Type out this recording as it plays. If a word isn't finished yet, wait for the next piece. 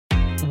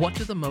What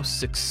do the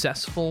most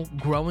successful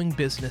growing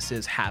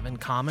businesses have in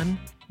common?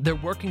 They're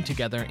working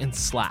together in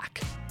Slack.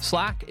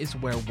 Slack is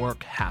where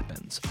work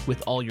happens,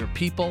 with all your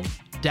people,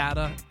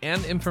 data,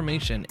 and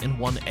information in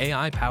one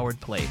AI-powered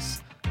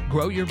place.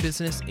 Grow your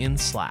business in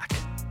Slack.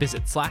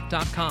 Visit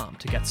slack.com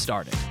to get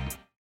started.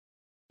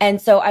 And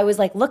so I was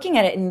like looking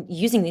at it and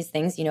using these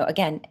things,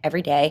 again,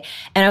 every day.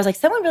 And I was like,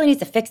 someone really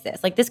needs to fix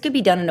this. Like, this could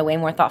be done in a way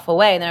more thoughtful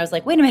way. And then I was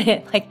like, wait a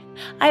minute, like,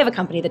 I have a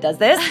company that does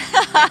this.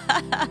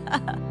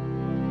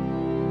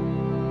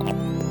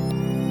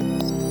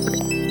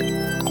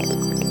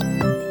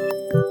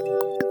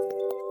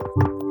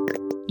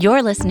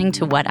 You're listening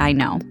to What I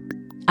Know.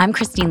 I'm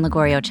Christine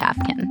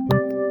Lagorio-Chafkin.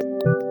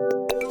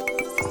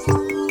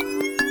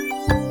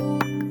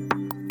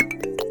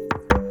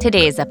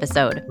 Today's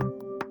episode: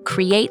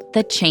 Create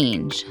the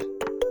Change.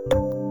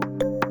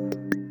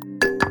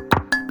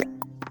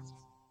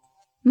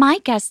 My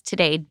guest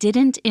today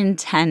didn't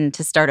intend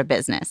to start a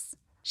business.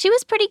 She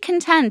was pretty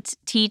content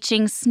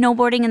teaching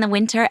snowboarding in the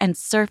winter and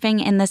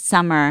surfing in the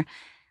summer,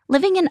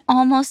 living an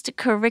almost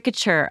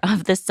caricature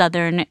of the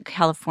Southern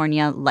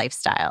California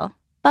lifestyle.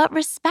 But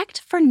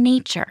respect for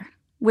nature,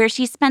 where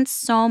she spent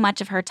so much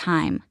of her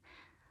time,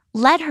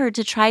 led her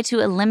to try to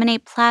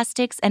eliminate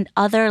plastics and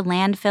other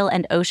landfill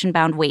and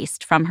ocean-bound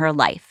waste from her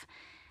life,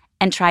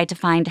 and tried to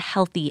find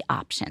healthy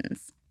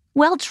options.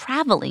 While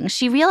traveling,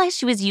 she realized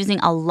she was using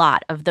a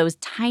lot of those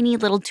tiny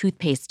little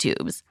toothpaste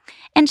tubes,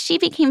 and she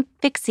became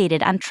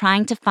fixated on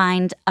trying to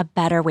find a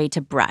better way to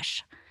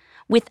brush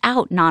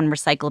without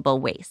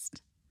non-recyclable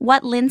waste.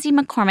 What Lindsay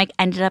McCormick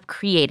ended up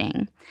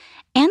creating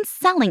and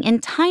selling in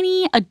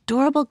tiny,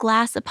 adorable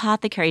glass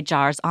apothecary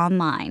jars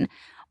online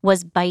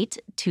was Bite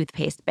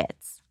toothpaste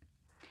bits.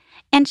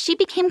 And she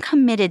became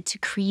committed to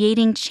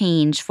creating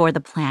change for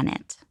the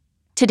planet.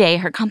 Today,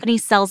 her company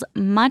sells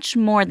much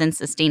more than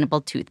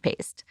sustainable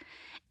toothpaste.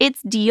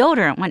 Its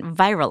deodorant went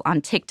viral on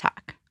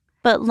TikTok.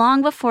 But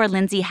long before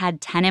Lindsay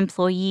had 10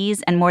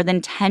 employees and more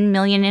than $10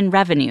 million in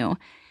revenue,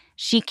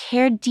 she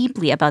cared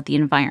deeply about the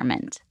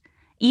environment,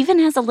 even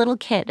as a little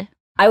kid.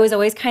 I was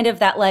always kind of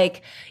that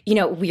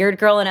weird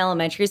girl in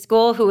elementary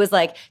school who was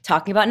like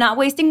talking about not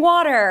wasting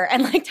water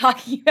and like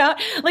talking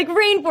about like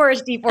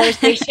rainforest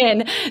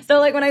deforestation. So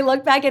like when I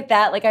look back at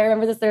that, like I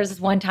remember there was this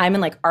one time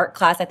in like art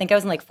class, I think I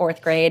was in like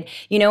 4th grade,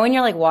 when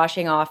you're like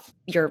washing off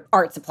your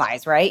art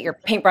supplies, right? Your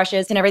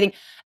paintbrushes and everything.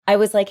 I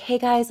was like, hey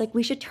guys, like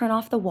we should turn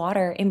off the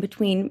water in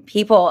between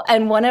people.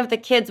 And one of the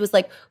kids was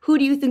like, who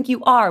do you think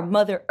you are,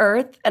 Mother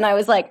Earth? And I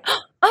was like,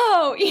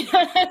 oh,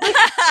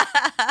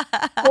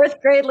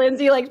 4th grade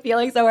Lindsay, like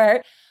feeling so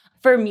hurt.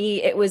 For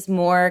me, it was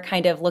more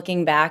kind of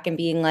looking back and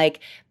being like,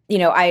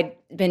 I'd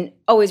been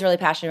always really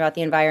passionate about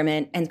the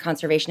environment and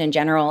conservation in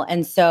general.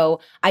 And so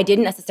I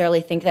didn't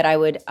necessarily think that I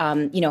would,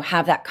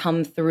 have that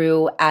come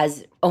through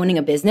as owning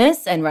a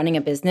business and running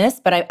a business.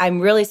 But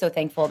I'm really so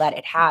thankful that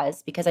it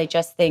has, because I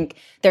just think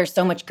there's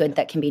so much good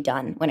that can be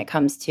done when it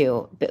comes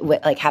to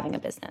like having a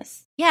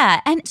business. Yeah.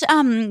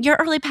 And your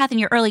early path in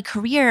your early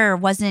career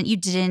you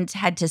didn't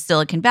head to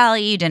Silicon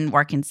Valley, you didn't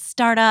work in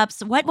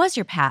startups. What was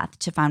your path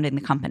to founding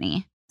the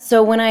company?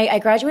 So when I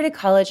graduated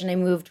college and I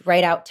moved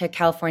right out to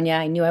California,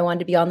 I knew I wanted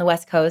to be on the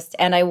West Coast,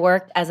 and I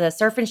worked as a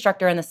surf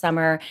instructor in the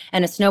summer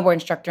and a snowboard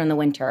instructor in the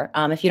winter.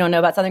 If you don't know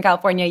about Southern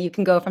California, you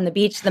can go from the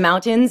beach to the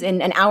mountains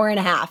in an hour and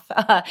a half,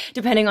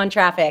 depending on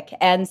traffic.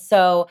 And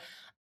so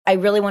I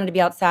really wanted to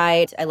be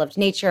outside. I loved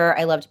nature.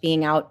 I loved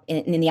being out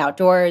in the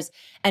outdoors.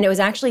 And it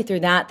was actually through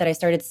that I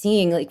started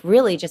seeing like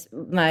really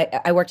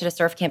I worked at a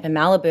surf camp in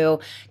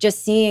Malibu,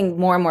 just seeing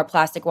more and more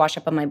plastic wash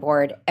up on my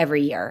board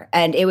every year.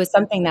 And it was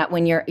something that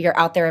when you're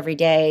out there every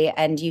day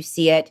and you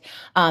see it,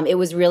 it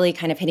was really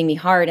kind of hitting me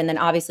hard. And then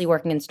obviously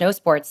working in snow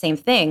sports, same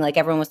thing. Like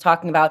everyone was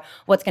talking about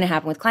what's going to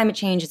happen with climate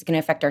change. Is it going to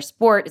affect our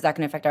sport? Is that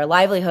going to affect our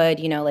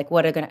livelihood? Like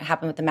what are going to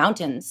happen with the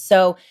mountains?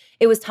 So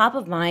it was top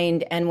of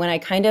mind. And when I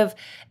kind of,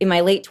 in my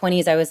late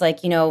 20s, I was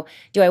like, do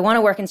I want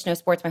to work in snow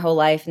sports my whole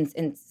life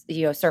and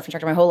surf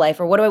instructor my whole life,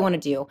 or what do I want to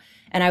do?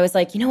 And I was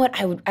like, what,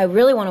 I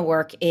really want to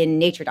work in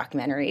nature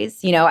documentaries.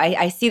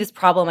 I see this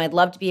problem. I'd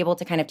love to be able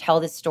to kind of tell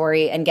this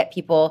story and get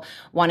people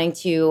wanting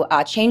to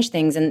change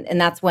things.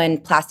 And that's when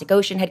Plastic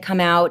Ocean had come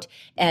out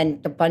and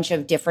a bunch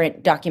of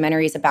different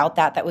documentaries about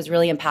that was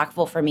really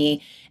impactful for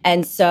me.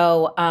 And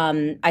so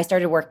I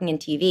started working in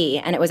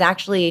TV. And it was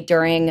actually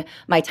during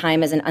my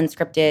time as an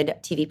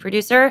unscripted TV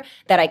producer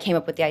that I came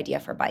up with the idea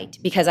for Bite,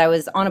 because I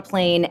was on a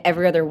plane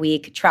every other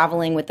week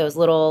traveling with those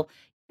little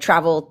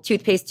travel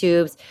toothpaste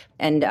tubes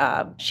and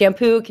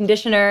shampoo,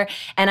 conditioner,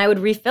 and I would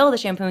refill the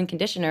shampoo and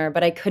conditioner,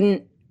 but I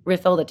couldn't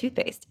refill the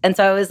toothpaste. And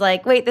so I was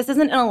like, wait, this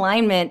isn't in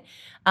alignment.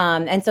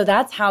 And so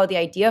that's how the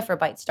idea for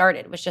Bite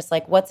started, was just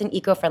like, what's an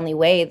eco-friendly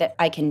way that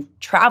I can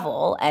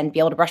travel and be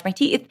able to brush my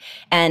teeth?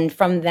 And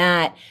from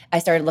that, I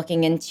started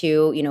looking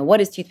into, what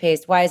is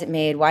toothpaste? Why is it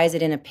made? Why is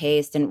it in a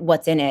paste? And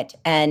what's in it?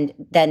 And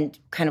then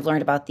kind of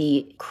learned about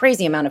the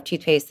crazy amount of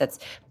toothpaste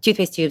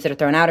tubes that are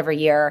thrown out every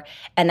year.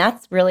 And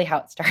that's really how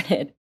it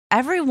started.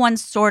 everyone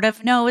sort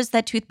of knows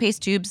that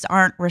toothpaste tubes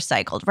aren't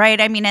recycled,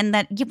 right? I mean, and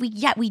that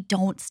yet we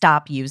don't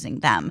stop using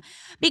them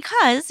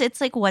because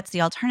it's like, what's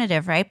the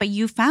alternative, right? But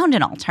you found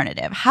an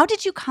alternative. How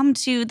did you come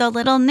to the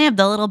little nib,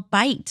 the little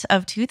bite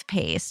of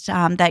toothpaste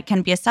that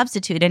can be a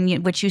substitute,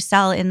 and which you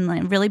sell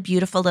in really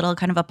beautiful little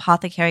kind of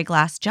apothecary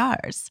glass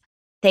jars?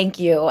 Thank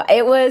you.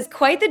 It was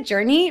quite the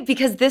journey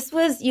because this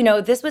was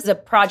a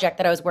project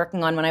that I was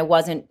working on when I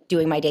wasn't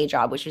doing my day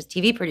job, which was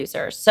TV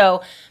producer.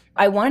 So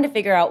I wanted to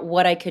figure out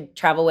what I could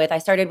travel with. I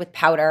started with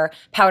powder.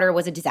 Powder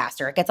was a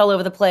disaster. It gets all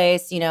over the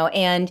place,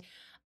 and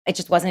it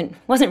just wasn't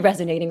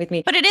resonating with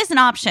me. But it is an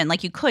option.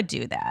 Like, you could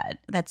do that.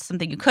 That's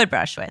something you could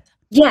brush with.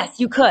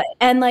 Yes, you could.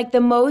 And like the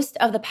most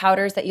of the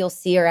powders that you'll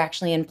see are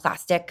actually in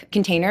plastic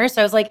containers.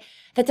 So I was like,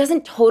 that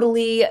doesn't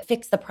totally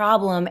fix the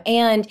problem.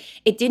 And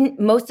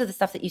most of the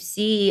stuff that you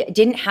see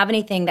didn't have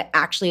anything that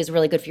actually is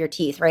really good for your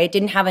teeth, right? It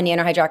didn't have a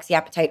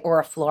nanohydroxyapatite or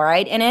a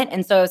fluoride in it.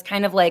 And so I was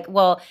kind of like,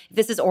 well,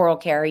 this is oral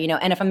care,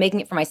 and if I'm making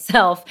it for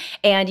myself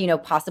and,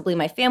 possibly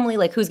my family,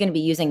 like who's going to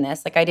be using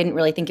this? Like I didn't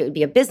really think it would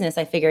be a business.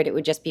 I figured it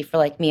would just be for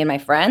like me and my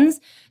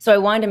friends. So I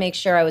wanted to make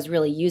sure I was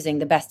really using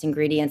the best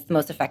ingredients, the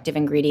most effective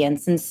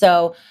ingredients. And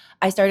so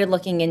I started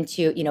looking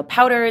into,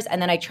 powders,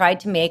 and then I tried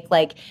to make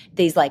like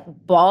these like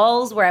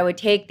balls where I would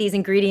take these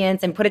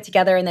ingredients and put it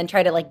together and then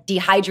try to like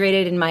dehydrate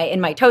it in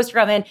my toaster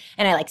oven,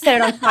 and I like set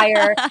it on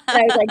fire. And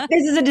I was like,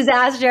 this is a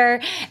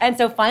disaster. And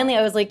so finally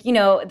I was like,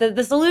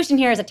 the solution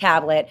here is a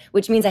tablet,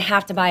 which means I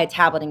have to buy a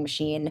tableting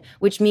machine,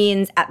 which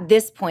means at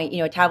this point,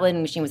 a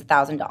tableting machine was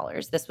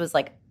 $1,000. This was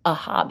like a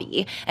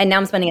hobby. And now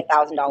I'm spending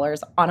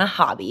 $1,000 on a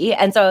hobby.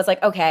 And so I was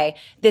like, okay,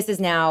 this is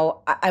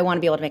now, I want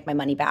to be able to make my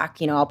money back.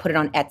 I'll put it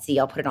on Etsy.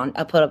 I'll put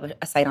up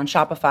a site on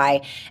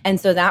Shopify. And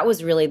so that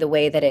was really the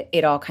way that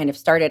it all kind of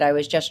started. I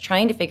was just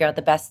trying to figure out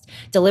the best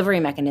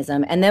delivery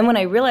mechanism. And then when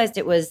I realized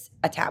it was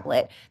a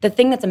tablet, the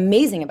thing that's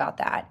amazing about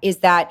that is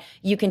that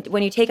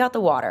when you take out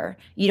the water,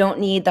 you don't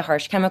need the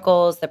harsh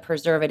chemicals, the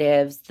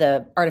preservatives,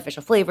 the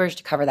artificial flavors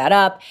to cover that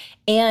up.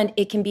 And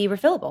it can be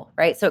refillable,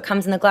 right? So it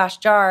comes in the glass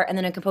jar and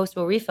then a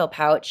compostable refill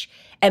pouch.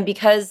 And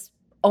because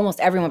almost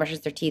everyone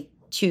brushes their teeth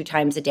 2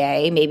 times a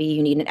day, maybe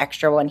you need an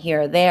extra one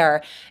here or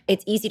there,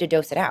 it's easy to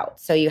dose it out.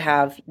 So you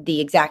have the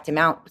exact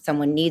amount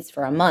someone needs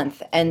for a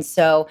month. And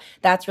so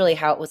that's really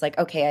how it was like,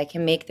 okay, I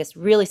can make this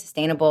really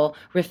sustainable,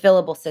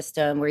 refillable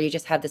system where you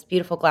just have this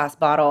beautiful glass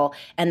bottle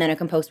and then a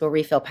compostable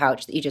refill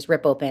pouch that you just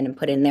rip open and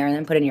put in there and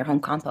then put in your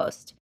home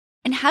compost.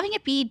 And having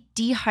it be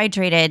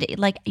dehydrated,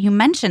 like you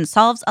mentioned,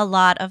 solves a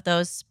lot of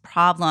those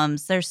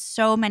problems. There's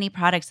so many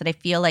products that I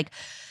feel like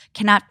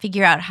cannot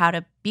figure out how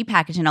to be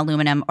packaged in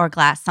aluminum or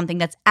glass, something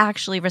that's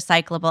actually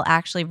recyclable,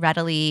 actually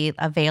readily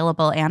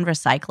available and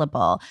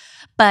recyclable.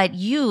 But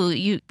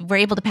you were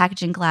able to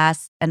package in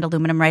glass and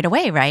aluminum right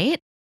away, right?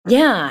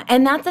 Yeah.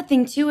 And that's the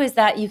thing too, is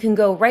that you can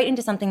go right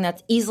into something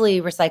that's easily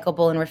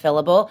recyclable and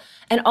refillable.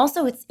 And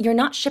also you're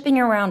not shipping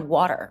around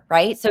water,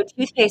 right? So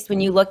toothpaste,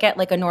 when you look at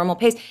like a normal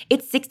paste,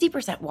 it's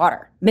 60%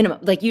 water minimum,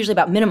 like usually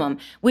about minimum,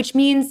 which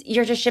means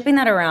you're just shipping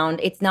that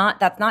around.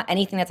 That's not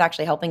anything that's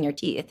actually helping your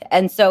teeth.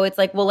 And so it's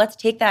like, well, let's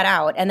take that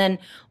out. And then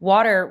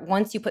water,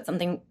 once you put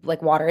something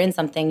like water in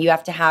something, you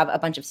have to have a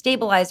bunch of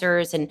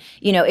stabilizers and,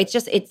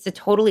 it's a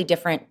totally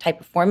different type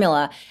of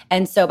formula.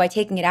 And so by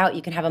taking it out,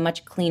 you can have a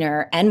much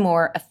cleaner and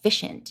more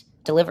efficient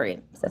delivery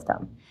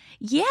system.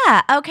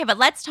 Yeah. Okay. But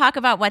let's talk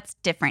about what's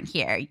different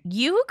here.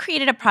 You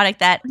created a product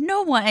that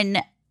no one,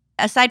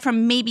 aside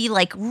from maybe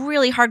like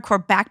really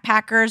hardcore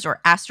backpackers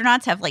or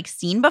astronauts, have like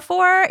seen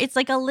before. It's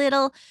like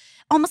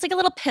almost like a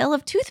little pill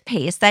of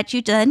toothpaste that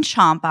you then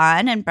chomp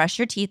on and brush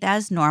your teeth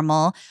as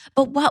normal.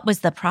 But what was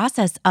the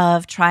process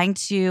of trying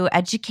to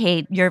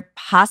educate your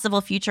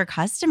possible future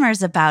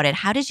customers about it?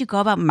 How did you go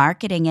about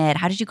marketing it?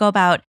 How did you go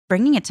about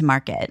bringing it to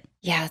market?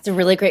 Yeah, it's a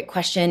really great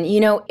question.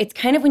 It's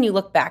kind of when you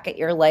look back at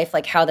your life,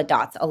 like how the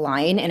dots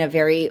align in a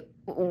very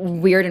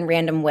weird and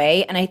random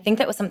way. And I think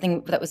that was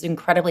something that was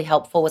incredibly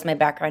helpful was my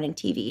background in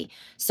TV.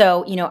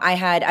 So,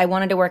 I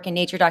wanted to work in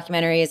nature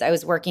documentaries. I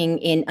was working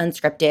in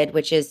unscripted,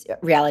 which is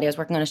reality. I was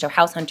working on a show,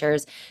 House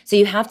Hunters. So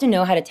you have to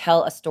know how to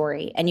tell a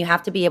story and you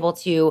have to be able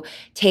to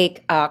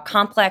take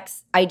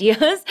complex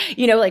ideas,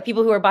 like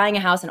people who are buying a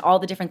house and all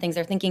the different things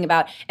they're thinking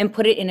about and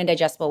put it in a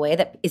digestible way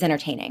that is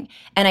entertaining.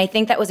 And I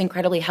think that was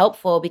incredibly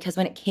helpful because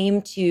when it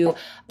came to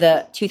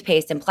the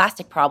toothpaste and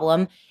plastic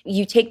problem,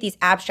 you take these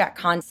abstract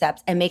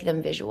concepts and make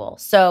them visual.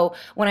 So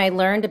when I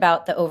learned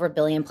about the over 1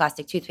 billion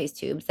plastic toothpaste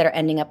tubes that are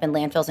ending up in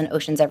landfills and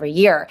oceans every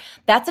year,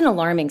 that's an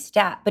alarming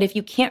stat. But if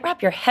you can't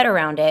wrap your head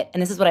around it,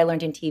 and this is what I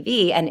learned in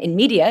TV and in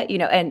media,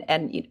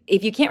 and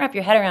if you can't wrap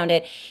your head around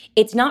it,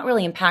 it's not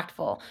really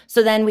impactful.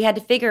 So then we had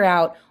to figure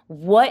out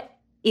what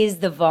is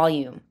the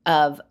volume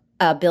of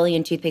 1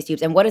 billion toothpaste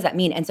tubes and what does that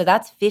mean? And so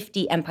that's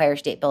 50 Empire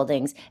State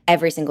Buildings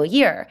every single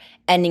year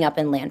ending up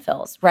in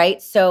landfills,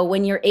 right? So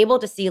when you're able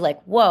to see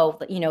like, whoa,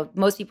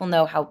 most people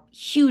know how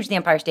huge the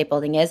Empire State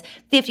Building is,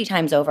 50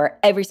 times over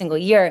every single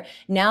year.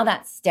 Now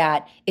that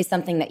stat is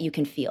something that you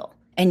can feel.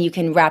 and you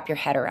can wrap your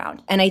head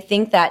around. And I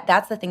think that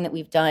that's the thing that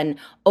we've done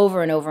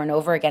over and over and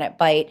over again at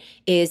Byte,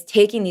 is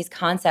taking these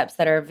concepts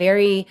that are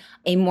very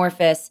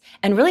amorphous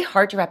and really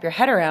hard to wrap your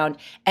head around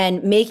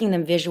and making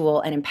them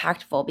visual and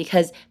impactful,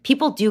 because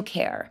people do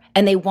care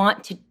and they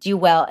want to do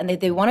well and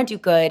they want to do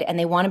good and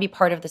they want to be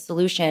part of the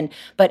solution.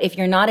 But if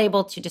you're not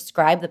able to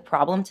describe the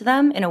problem to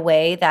them in a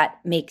way that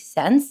makes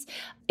sense,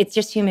 it's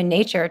just human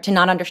nature to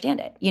not understand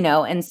it,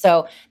 And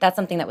so that's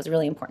something that was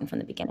really important from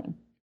the beginning.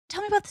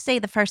 Tell me about, say,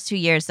 the first 2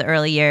 years, the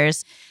early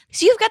years.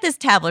 So you've got this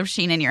tablet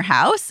machine in your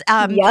house.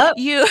 Yep.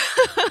 You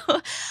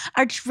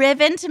are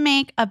driven to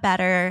make a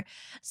better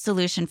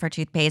solution for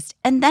toothpaste.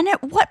 And then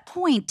at what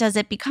point does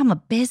it become a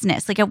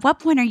business? Like, at what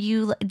point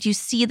do you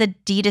see the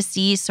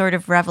D2C sort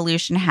of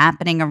revolution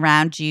happening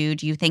around you?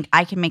 Do you think,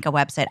 I can make a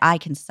website, I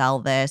can sell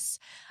this?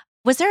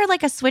 Was there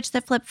like a switch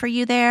that flipped for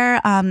you there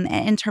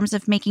in terms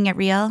of making it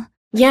real?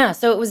 Yeah,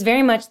 so it was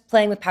very much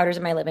playing with powders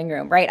in my living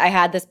room, right? I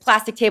had this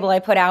plastic table I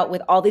put out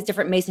with all these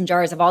different mason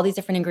jars of all these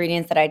different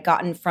ingredients that I'd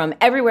gotten from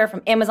everywhere,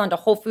 from Amazon to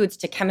Whole Foods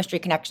to Chemistry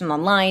Connection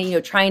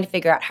online, trying to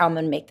figure out how I'm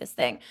going to make this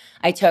thing.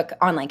 I took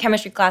online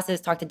chemistry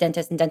classes, talked to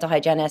dentists and dental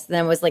hygienists, and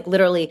then was like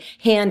literally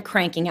hand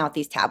cranking out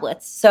these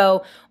tablets.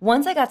 So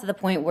once I got to the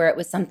point where it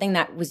was something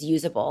that was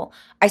usable,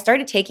 I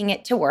started taking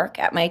it to work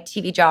at my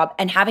TV job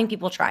and having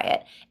people try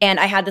it. And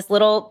I had this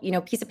little,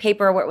 piece of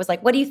paper where it was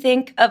like, what do you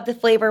think of the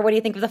flavor? What do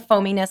you think of the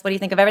foaminess? What do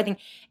you think of everything?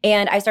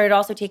 And I started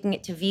also taking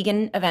it to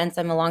vegan events.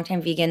 I'm a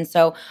longtime vegan,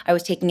 so I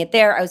was taking it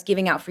there. I was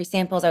giving out free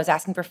samples. I was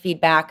asking for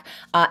feedback,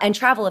 and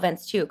travel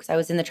events too, because I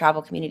was in the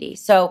travel community.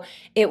 So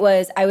I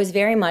was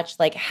very much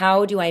like,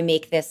 how do I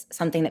make this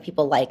something that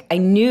people like? I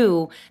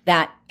knew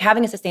that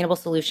having a sustainable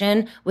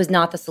solution was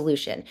not the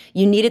solution.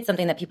 You needed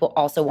something that people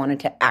also wanted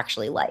to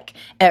actually like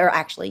or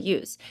actually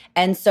use.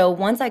 And so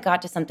once I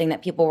got to something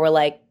that people were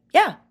like,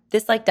 yeah,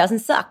 this doesn't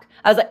suck,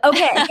 I was like,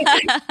 okay,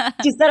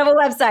 just set up a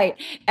website.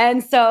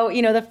 And so,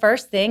 the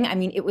first thing,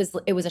 it was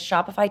a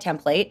Shopify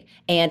template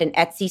and an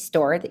Etsy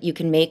store that you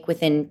can make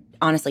within,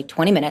 honestly,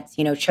 20 minutes.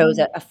 Chose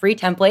a free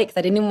template because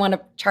I didn't even want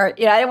to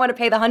charge, I didn't want to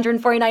pay the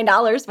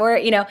 $149 for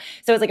it, So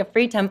it was like a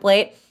free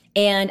template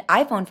and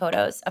iPhone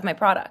photos of my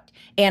product.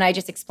 And I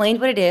just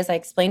explained what it is. I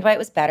explained why it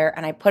was better,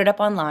 and I put it up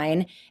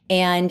online.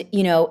 And,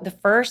 the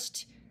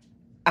first,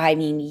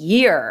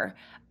 year,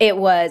 it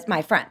was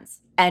my friends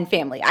and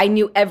family. I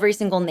knew every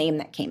single name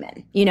that came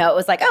in. It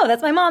was like, oh,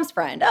 that's my mom's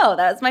friend. Oh,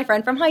 that's my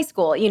friend from high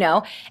school,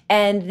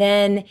 And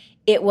then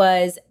it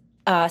was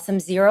some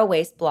zero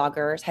waste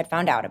bloggers had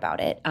found out about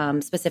it,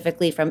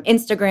 specifically from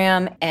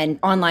Instagram and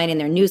online in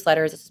their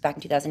newsletters. This was back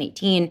in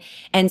 2018.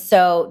 And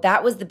so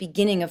that was the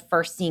beginning of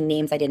first seeing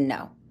names I didn't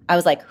know. I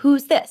was like,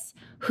 who's this?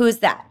 Who's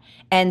that?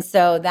 And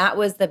so that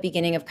was the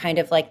beginning of kind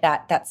of like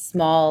that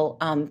small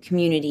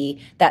community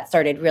that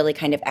started really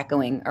kind of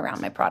echoing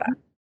around my product.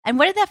 And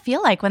what did that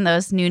feel like when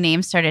those new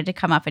names started to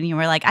come up and you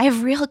were like, I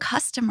have real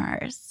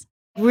customers?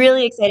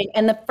 Really exciting.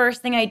 And the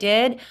first thing I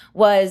did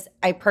was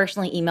I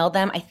personally emailed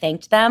them. I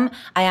thanked them.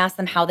 I asked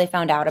them how they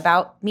found out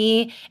about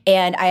me,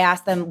 and I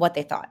asked them what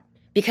they thought,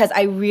 because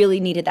I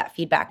really needed that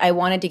feedback. I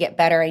wanted to get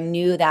better. I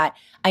knew that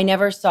I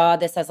never saw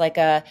this as like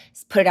a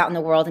put it out in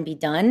the world and be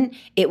done.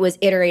 It was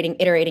iterating.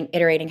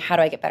 How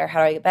do I get better? How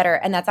do I get better?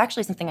 And that's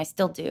actually something I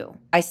still do.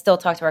 I still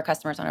talk to our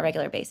customers on a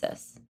regular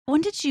basis.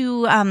 When did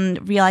you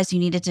realize you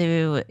needed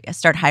to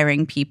start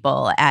hiring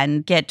people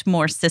and get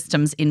more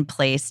systems in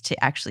place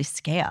to actually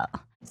scale?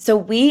 So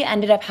we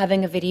ended up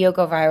having a video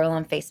go viral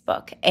on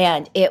Facebook,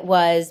 and it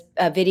was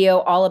a video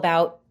all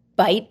about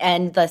Byte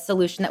and the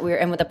solution that we were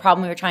in with the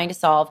problem we were trying to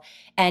solve.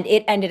 And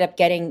it ended up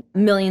getting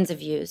millions of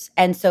views.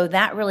 And so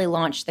that really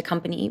launched the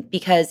company,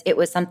 because it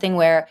was something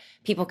where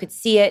people could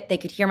see it, they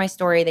could hear my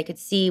story, they could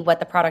see what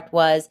the product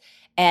was,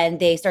 and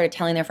they started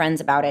telling their friends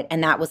about it.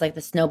 And that was like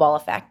the snowball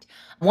effect.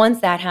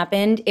 Once that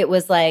happened, it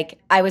was like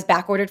I was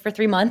back ordered for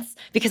 3 months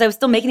because I was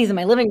still making these in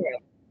my living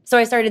room. So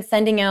I started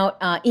sending out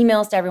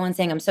emails to everyone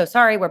saying, I'm so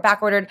sorry, we're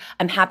back ordered.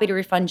 I'm happy to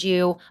refund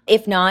you.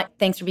 If not,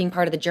 thanks for being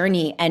part of the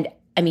journey. And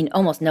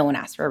almost no one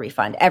asked for a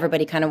refund.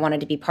 Everybody kind of wanted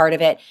to be part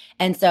of it.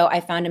 And so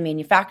I found a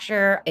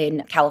manufacturer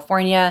in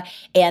California,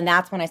 and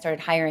that's when I started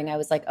hiring. I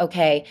was like,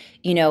 okay,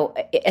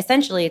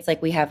 essentially it's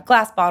like we have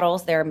glass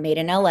bottles. They're made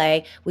in LA.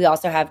 We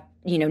also have,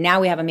 now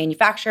we have a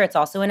manufacturer. It's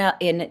also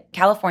in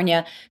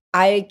California.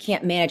 I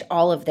can't manage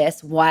all of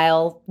this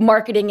while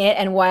marketing it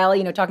and while,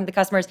 talking to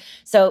customers.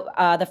 So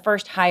the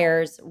first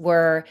hires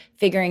were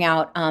figuring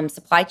out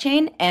supply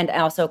chain and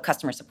also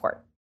customer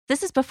support.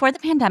 This is before the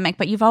pandemic,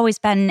 but you've always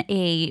been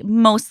a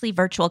mostly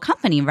virtual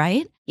company,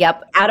 right?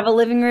 Yep. Out of a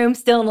living room,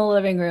 still in the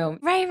living room.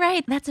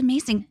 Right. That's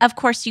amazing. Of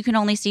course, you can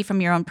only see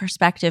from your own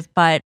perspective,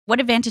 but what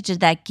advantage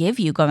did that give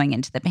you going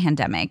into the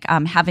pandemic,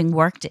 having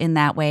worked in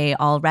that way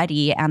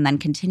already and then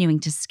continuing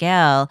to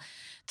scale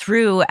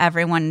through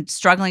everyone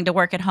struggling to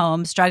work at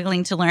home,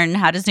 struggling to learn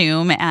how to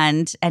Zoom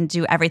and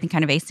do everything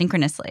kind of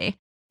asynchronously?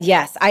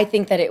 Yes, I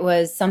think that it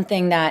was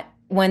something that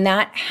when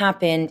that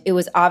happened, it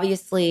was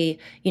obviously,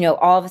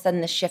 all of a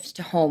sudden the shift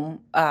to home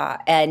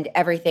and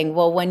everything.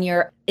 Well, when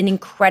you're an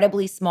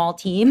incredibly small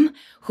team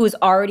who's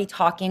already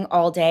talking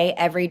all day,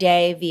 every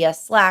day via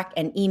Slack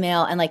and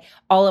email, and like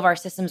all of our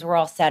systems were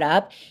all set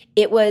up,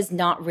 it was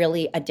not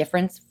really a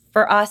difference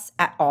for us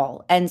at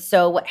all. And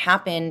so what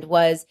happened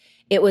was,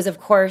 it was, of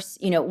course,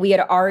 we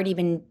had already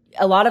been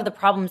a lot of the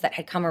problems that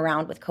had come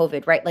around with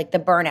COVID, right? Like the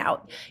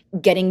burnout,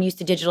 getting used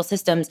to digital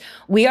systems.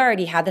 We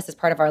already had this as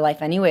part of our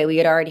life anyway. We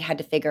had already had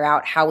to figure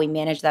out how we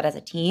manage that as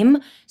a team.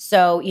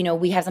 So,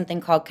 we have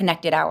something called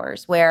connected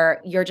hours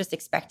where you're just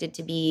expected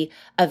to be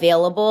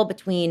available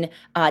between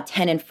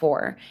 10 and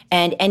 4.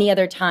 And any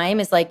other time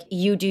is like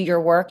you do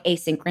your work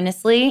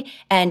asynchronously.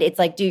 And it's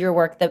like, do your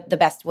work the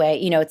best way.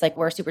 It's like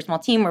we're a super small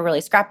team. We're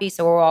really scrappy.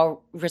 So we're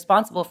all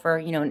responsible for,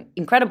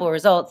 incredible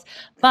results,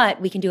 but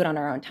we can do it on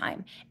our own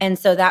time. And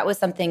so that was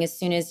something, as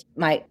soon as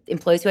my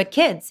employees who had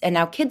kids and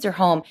now kids are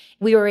home,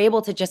 we were able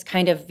to just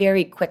kind of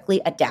very quickly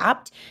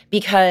adapt,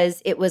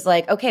 because it was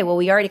like, okay, well,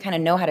 we already kind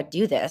of know how to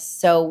do this.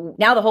 So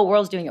now the whole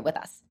world's doing it with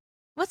us.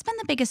 What's been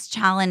the biggest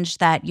challenge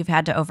that you've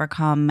had to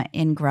overcome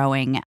in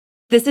growing?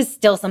 This is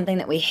still something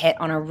that we hit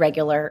on a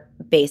regular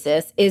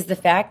basis, is the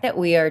fact that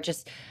we are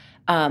just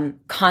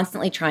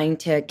constantly trying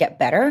to get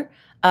better.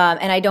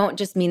 And I don't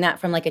just mean that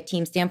from like a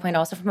team standpoint,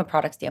 also from a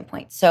product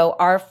standpoint. So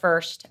our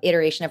first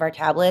iteration of our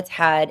tablets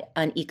had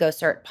an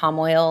EcoCert palm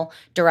oil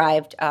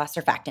derived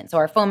surfactant. So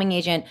our foaming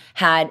agent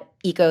had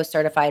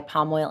eco-certified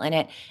palm oil in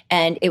it.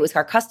 And it was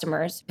our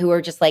customers who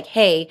were just like,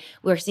 hey,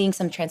 we're seeing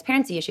some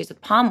transparency issues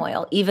with palm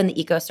oil, even the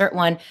EcoCert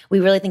one. We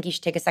really think you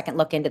should take a second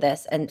look into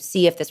this and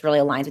see if this really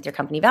aligns with your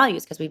company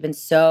values, because we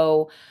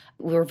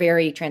were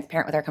very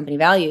transparent with our company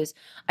values.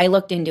 I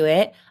looked into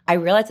it. I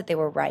realized that they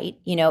were right.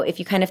 If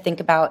you kind of think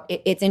about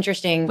it, it's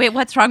interesting. Wait,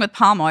 what's wrong with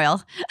palm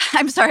oil?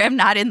 I'm sorry, I'm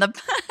not in the...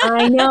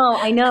 I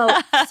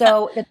know.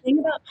 So the thing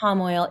about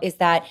palm oil is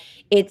that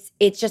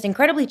it's just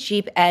incredibly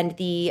cheap, and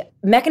the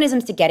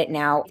mechanisms to get it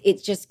now,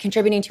 it's just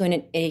contributing to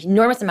an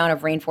enormous amount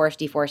of rainforest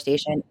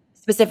deforestation,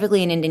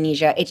 specifically in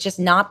Indonesia. It's just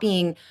not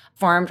being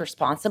farmed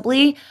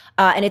responsibly.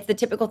 And it's the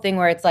typical thing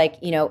where it's like,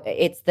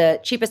 it's the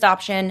cheapest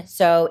option.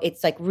 So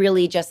it's like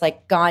really just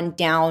like gone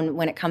down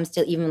when it comes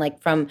to even like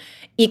from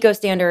eco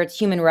standards,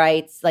 human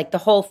rights, like the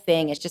whole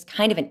thing is just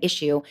kind of an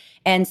issue.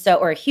 And so,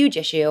 or a huge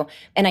issue.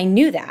 And I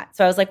knew that.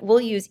 So I was like,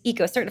 we'll use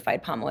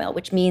eco-certified palm oil,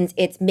 which means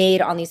it's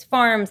made on these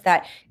farms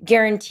that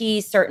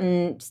guarantee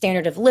certain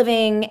standard of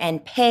living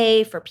and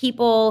pay for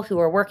people who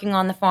are working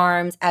on the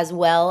farms, as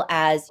well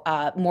as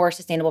more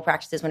sustainable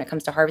practices when it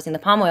comes to harvesting the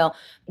palm oil.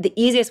 The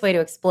easiest way to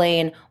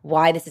explain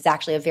why this is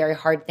actually a very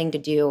hard thing to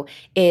do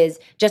is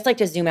just like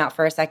to zoom out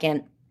for a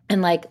second.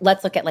 And like,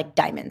 let's look at like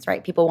diamonds,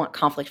 right? People want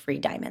conflict-free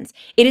diamonds.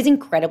 It is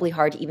incredibly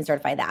hard to even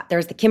certify that.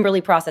 There's the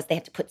Kimberley process. They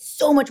have to put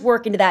so much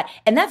work into that.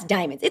 And that's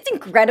diamonds. It's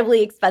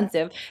incredibly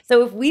expensive.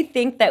 So if we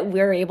think that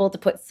we're able to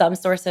put some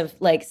sort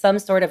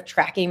of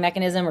tracking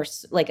mechanism or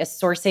like a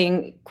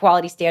sourcing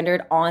quality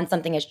standard on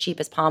something as cheap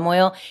as palm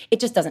oil, it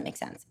just doesn't make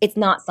sense. It's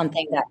not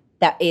something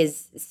that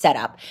is set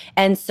up.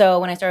 And so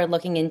when I started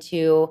looking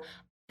into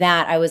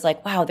that, I was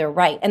like, wow, they're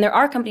right. And there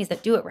are companies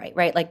that do it right?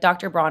 Like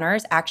Dr.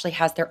 Bronner's actually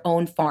has their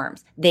own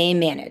farms. They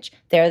manage.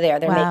 They're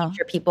there. They're making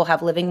sure people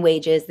have living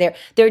wages.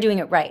 They're doing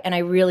it right. And I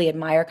really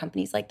admire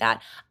companies like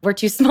that. We're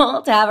too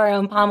small to have our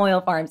own palm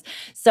oil farms.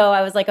 So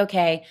I was like,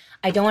 okay,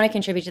 I don't want to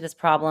contribute to this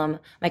problem.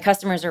 My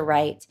customers are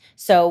right.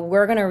 So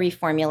we're going to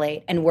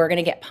reformulate and we're going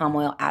to get palm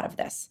oil out of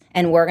this.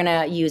 And we're going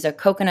to use a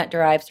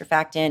coconut-derived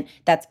surfactant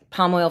that's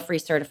palm oil free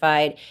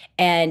certified.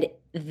 And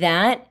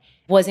that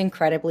was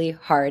incredibly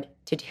hard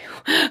to do.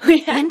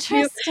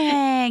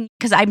 Interesting.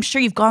 Because I'm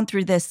sure you've gone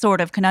through this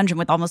sort of conundrum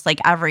with almost like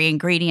every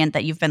ingredient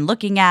that you've been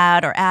looking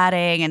at or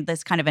adding and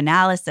this kind of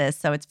analysis.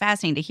 So it's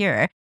fascinating to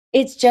hear.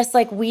 It's just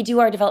like we do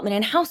our development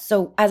in-house.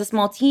 So as a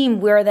small team,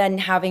 we're then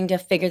having to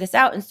figure this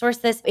out and source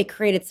this. It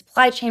created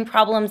supply chain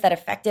problems that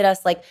affected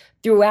us like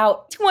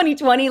throughout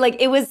 2020. Like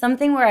it was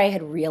something where I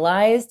had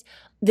realized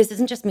this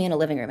isn't just me in a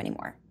living room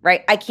anymore,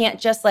 right? I can't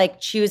just like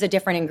choose a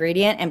different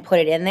ingredient and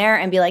put it in there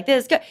and be like,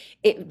 this is good.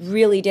 It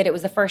really did. It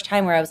was the first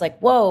time where I was like,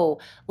 whoa,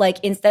 like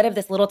instead of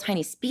this little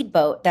tiny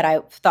speedboat that I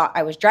thought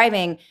I was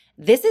driving,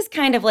 this is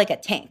kind of like a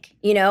tank,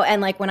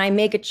 and like when I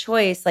make a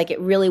choice, like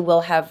it really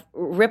will have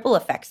ripple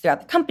effects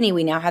throughout the company.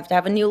 We now have to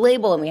have a new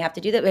label and we have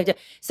to do that.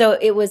 So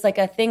it was like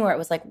a thing where it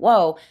was like,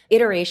 whoa,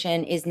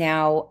 iteration is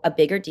now a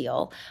bigger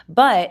deal.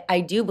 But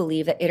I do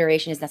believe that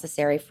iteration is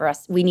necessary for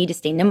us. We need to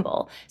stay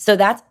nimble. So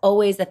that's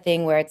always the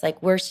thing where it's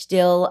like, we're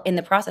still in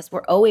the process.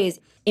 We're always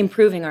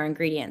improving our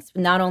ingredients.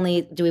 Not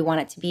only do we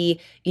want it to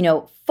be,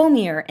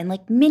 foamier and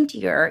like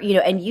mintier,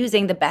 and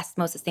using the best,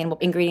 most sustainable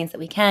ingredients that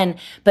we can,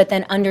 but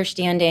then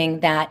understanding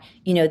that,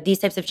 these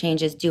types of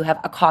changes do have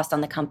a cost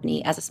on the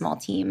company as a small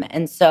team.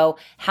 And so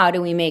how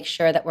do we make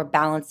sure that we're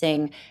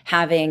balancing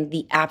having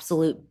the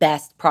absolute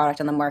best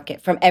product on the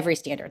market from every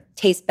standard,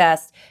 taste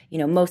best,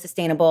 most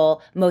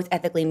sustainable, most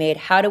ethically made?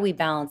 How do we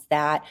balance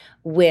that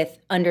with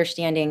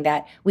understanding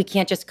that we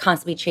can't just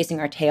constantly chasing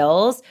our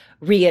tails,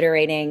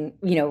 reiterating,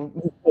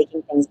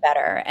 making things things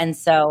better. And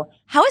so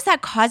how has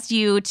that caused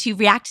you to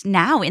react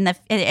now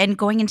and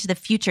going into the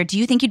future? Do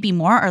you think you'd be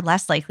more or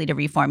less likely to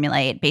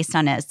reformulate based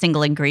on a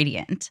single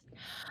ingredient?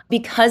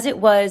 because it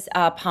was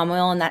palm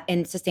oil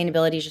and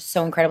sustainability is just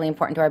so incredibly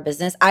important to our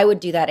business, I would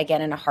do that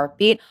again in a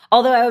heartbeat.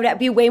 Although I would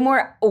be way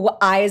more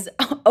eyes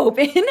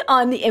open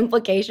on the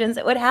implications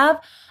it would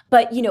have.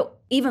 But,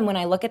 even when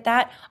I look at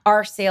that,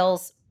 our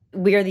sales,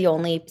 we're the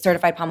only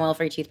certified palm oil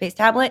free toothpaste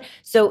tablet.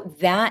 So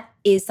that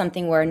is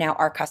something where now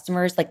our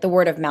customers, like the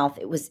word of mouth,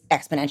 it was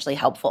exponentially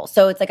helpful.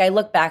 So it's like I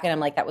look back and I'm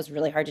like, that was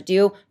really hard to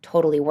do,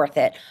 totally worth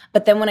it.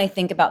 But then when I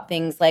think about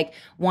things like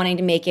wanting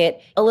to make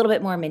it a little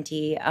bit more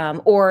minty,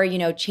 or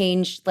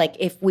change, like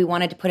if we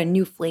wanted to put a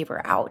new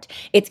flavor out,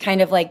 it's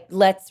kind of like,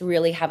 let's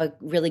really have a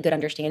really good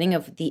understanding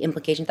of the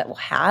implications that we'll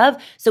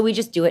have. So we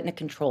just do it in a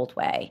controlled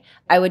way.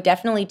 I would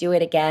definitely do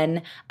it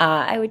again.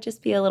 I would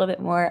just be a little bit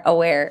more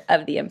aware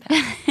of the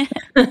impact.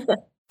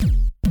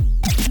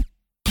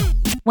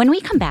 When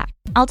we come back,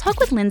 I'll talk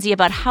with Lindsay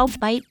about how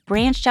Bite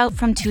branched out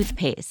from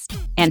toothpaste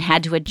and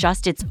had to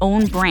adjust its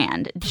own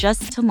brand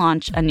just to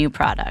launch a new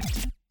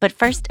product. But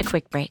first, a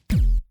quick break.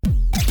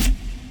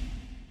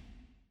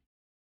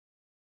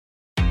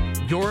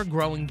 You're a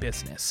growing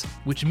business,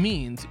 which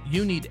means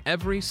you need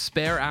every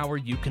spare hour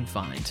you can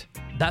find.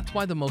 That's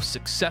why the most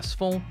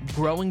successful,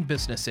 growing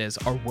businesses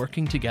are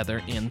working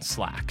together in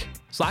Slack.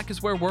 Slack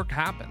is where work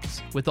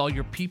happens, with all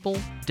your people,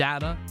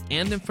 data,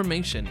 and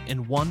information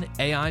in one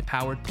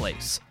AI-powered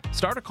place.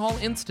 Start a call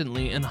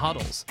instantly in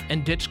huddles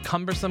and ditch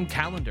cumbersome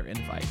calendar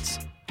invites.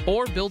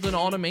 Or build an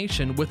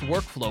automation with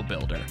Workflow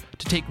Builder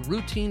to take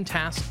routine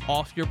tasks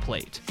off your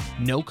plate.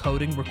 No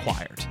coding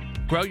required.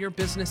 Grow your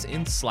business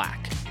in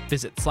Slack.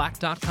 Visit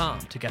slack.com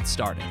to get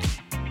started.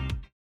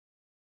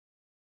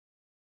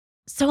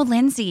 So,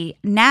 Lindsay,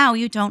 now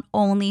you don't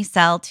only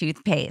sell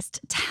toothpaste.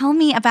 Tell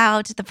me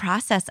about the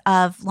process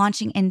of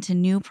launching into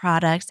new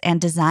products and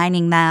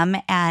designing them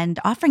and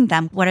offering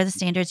them. What are the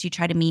standards you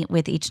try to meet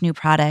with each new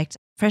product?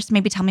 First,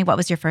 maybe tell me, what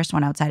was your first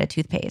one outside of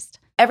toothpaste?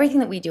 Everything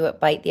that we do at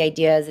Bite, the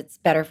idea is it's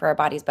better for our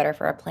bodies, better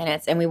for our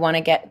planets, and we want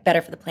to get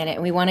better for the planet,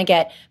 and we want to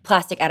get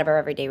plastic out of our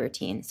everyday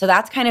routine. So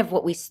that's kind of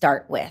what we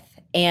start with.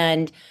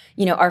 And,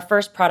 our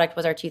first product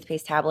was our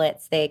toothpaste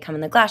tablets. They come in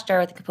the glass jar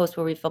with a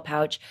compostable refill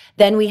pouch.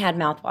 Then we had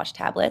mouthwash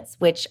tablets,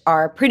 which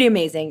are pretty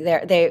amazing.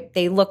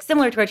 They look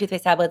similar to our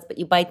toothpaste tablets, but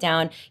you bite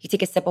down, you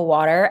take a sip of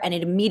water, and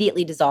it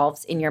immediately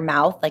dissolves in your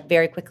mouth, like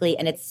very quickly.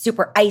 And it's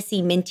super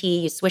icy, minty.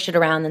 You swish it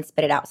around, then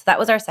spit it out. So that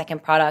was our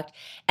second product.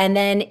 And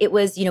then it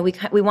was,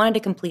 we wanted to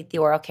complete the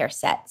oral care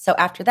set. So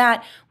after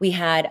that, we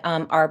had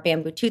our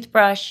bamboo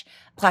toothbrush,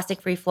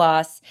 plastic-free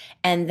floss,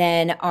 and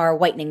then our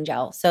whitening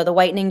gel. So the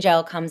whitening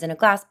gel comes in a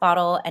glass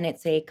bottle, and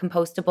it's a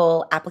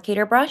compostable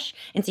applicator brush.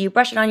 And so you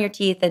brush it on your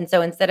teeth. And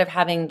so instead of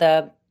having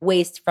the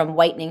waste from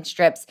whitening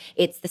strips,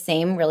 it's the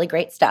same really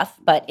great stuff,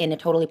 but in a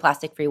totally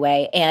plastic-free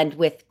way and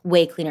with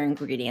way cleaner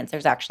ingredients.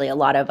 There's actually a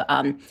lot of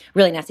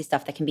really nasty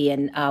stuff that can be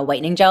in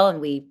whitening gel,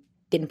 and we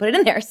didn't put it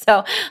in there.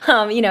 So,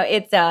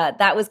 it's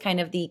that was kind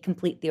of the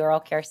complete the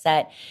oral care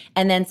set.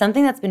 And then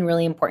something that's been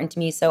really important to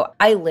me. So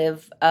I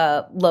live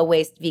a low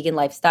waste vegan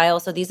lifestyle.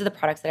 So these are the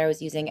products that I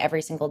was using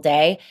every single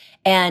day.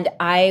 And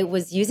I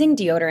was using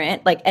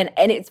deodorant,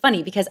 and it's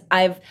funny because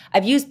I've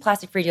used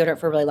plastic free deodorant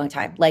for a really long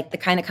time, like the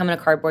kind that come in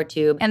a cardboard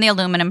tube. And the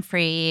aluminum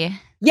free.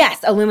 Yes,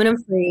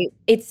 aluminum free.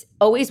 It's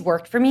always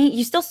worked for me.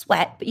 You still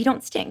sweat, but you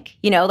don't stink.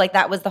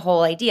 That was the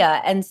whole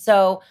idea. And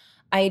so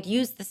I had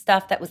used the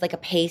stuff that was like a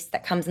paste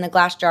that comes in the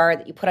glass jar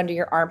that you put under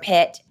your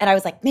armpit. And I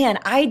was like, man,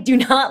 I do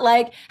not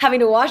like having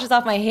to wash this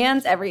off my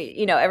hands every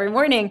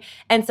morning.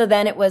 And so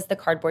then it was the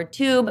cardboard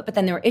tube, but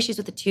then there were issues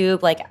with the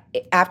tube. Like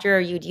after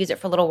you'd use it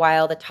for a little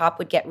while, the top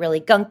would get really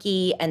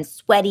gunky and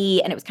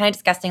sweaty, and it was kind of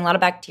disgusting, a lot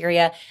of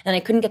bacteria. And I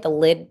couldn't get the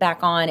lid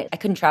back on. I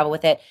couldn't travel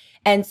with it.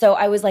 And so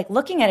I was like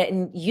looking at it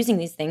and using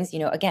these things,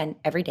 again,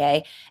 every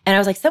day. And I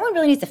was like, someone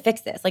really needs to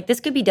fix this. Like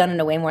this could be done in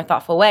a way more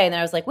thoughtful way. And then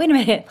I was like, wait a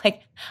minute,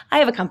 like I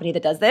have a company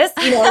that does this.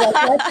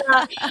 I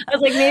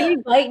was like,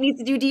 maybe Bite needs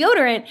to do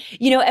deodorant,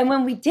 and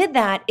when we did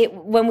that,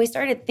 when we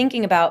started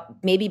thinking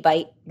about maybe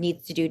Bite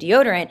needs to do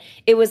deodorant,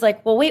 it was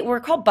like, well, wait, we're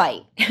called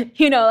Bite, that's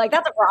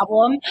a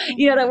problem,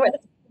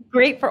 that's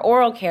great for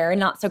oral care,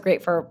 not so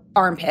great for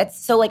armpits.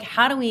 So like,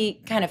 how do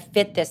we kind of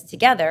fit this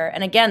together?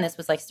 And again, this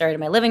was like started in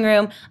my living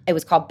room. It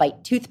was called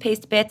Bite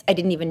Toothpaste Bits. I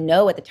didn't even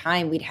know at the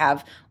time we'd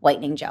have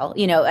whitening gel.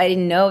 I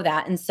didn't know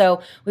that. And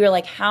so we were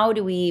like, how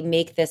do we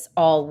make this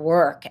all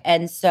work?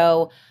 And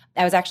so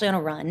I was actually on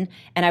a run,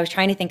 and I was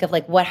trying to think of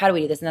like, how do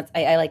we do this? And that's,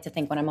 I like to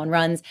think when I'm on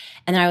runs.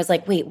 And then I was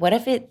like, wait, what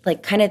if it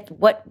like kind of,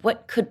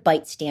 what could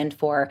Bite stand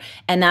for?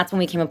 And that's when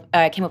we came up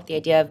with the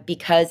idea of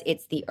because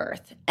it's the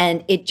earth.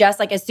 And it just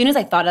like, as soon as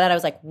I thought of that, I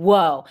was like,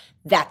 whoa,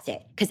 that's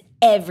it. Because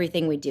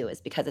everything we do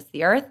is because it's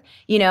the earth,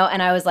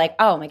 and I was like,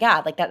 oh my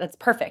God, like that's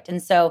perfect.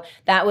 And so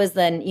that was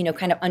then,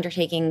 kind of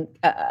undertaking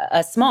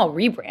a small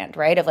rebrand,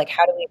 right? Of like,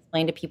 how do we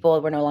explain to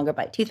people we're no longer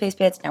Bite toothpaste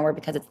bits, now we're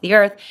because it's the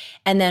earth.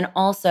 And then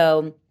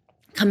also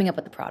coming up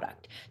with the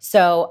product.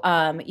 So,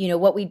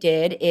 what we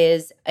did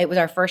is it was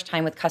our first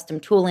time with custom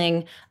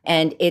tooling,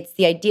 and it's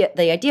the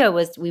idea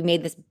was we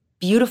made this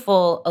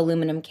beautiful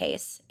aluminum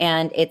case,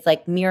 and it's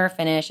like mirror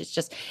finish.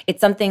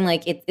 It's something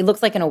like it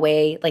looks like an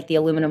Away, like the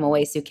aluminum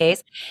Away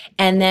suitcase.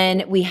 And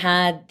then we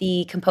had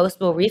the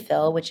compostable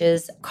refill, which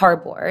is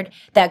cardboard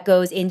that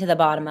goes into the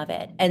bottom of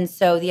it. And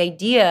so the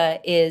idea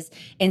is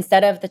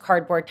instead of the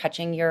cardboard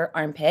touching your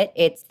armpit,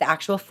 it's the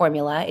actual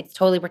formula. It's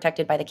totally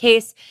protected by the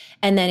case,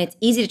 and then it's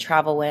easy to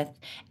travel with.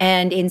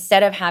 And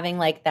instead of having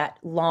like that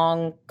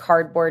long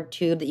cardboard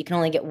tube that you can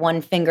only get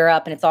one finger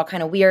up and it's all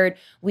kind of weird,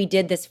 we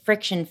did this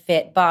friction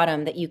fit bottom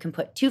that you can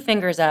put two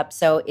fingers up.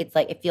 So it's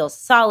like it feels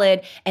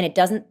solid and it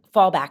doesn't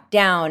fall back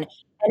down.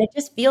 And it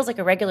just feels like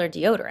a regular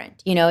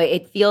deodorant.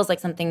 It feels like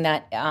something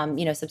that,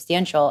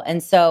 substantial.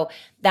 And so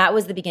that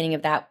was the beginning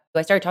of that.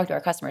 I started talking to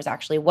our customers,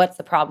 actually, what's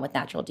the problem with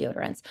natural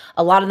deodorants?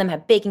 A lot of them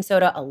have baking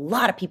soda. A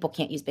lot of people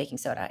can't use baking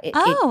soda.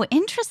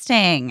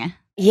 Interesting.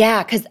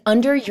 Yeah, because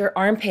under your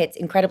armpit's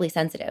incredibly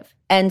sensitive.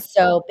 And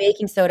so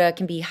baking soda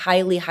can be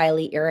highly,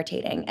 highly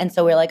irritating. And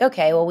so we're like,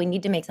 okay, well, we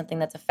need to make something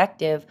that's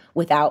effective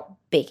without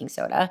baking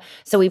soda.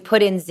 So we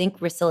put in zinc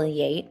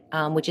ricillate,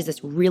 which is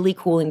this really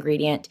cool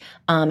ingredient.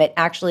 It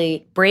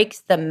actually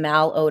breaks the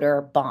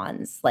malodor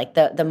bonds, like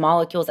the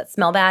molecules that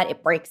smell bad,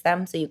 it breaks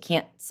them so you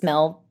can't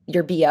smell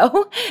your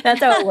BO.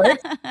 That's how it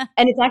works.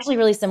 And it's actually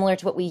really similar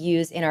to what we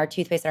use in our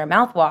toothpaste and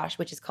our mouthwash,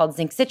 which is called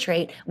zinc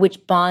citrate,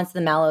 which bonds to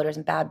the malodors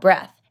and bad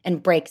breath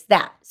and breaks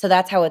that. So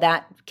that's how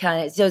that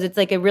kind of, so it's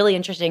like a really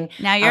interesting.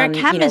 Now you're a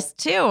chemist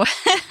too.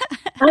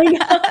 I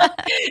know.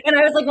 And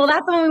I was like, well,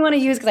 that's the one we want to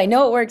use because I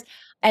know it works.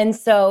 And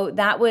so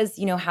that was,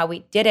 how we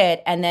did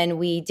it. And then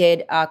we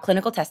did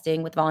clinical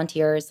testing with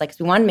volunteers, like, 'cause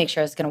we wanted to make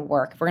sure it's going to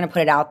work. If we're going to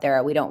put it out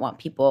there, we don't want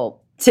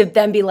people to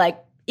then be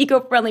like,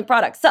 eco-friendly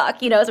products suck,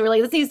 so we're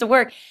like, this needs to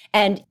work.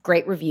 And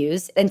great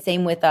reviews. And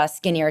same with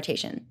skin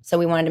irritation. So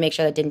we wanted to make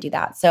sure that didn't do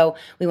that. So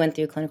we went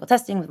through clinical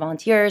testing with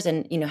volunteers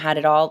and, had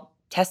it all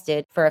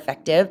tested for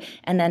effective.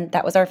 And then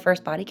that was our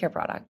first body care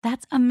product.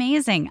 That's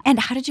amazing. And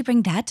how did you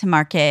bring that to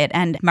market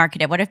and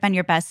market it? What have been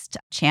your best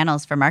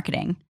channels for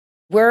marketing?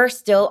 We're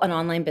still an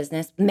online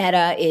business.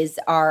 Meta is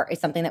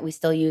something that we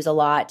still use a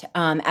lot,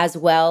 as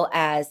well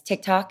as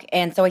TikTok.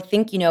 And so I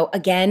think,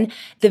 again,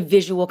 the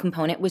visual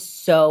component was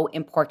so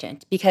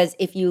important because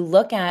if you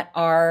look at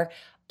our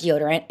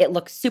deodorant, it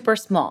looks super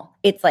small.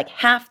 It's like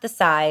half the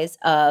size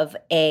of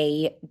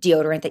a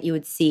deodorant that you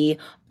would see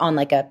on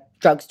like a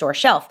drugstore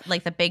shelf.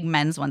 Like the big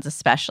men's ones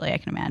especially, I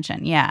can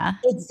imagine. Yeah.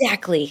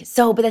 Exactly.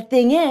 So, but the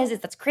thing is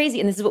that's crazy.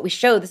 And this is what we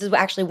showed. This is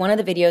actually one of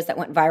the videos that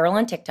went viral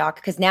on TikTok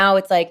because now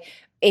it's like,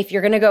 if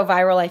you're going to go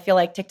viral, I feel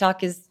like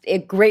TikTok is a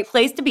great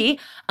place to be.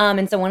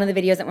 And so one of the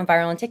videos that went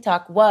viral on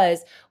TikTok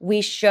was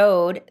we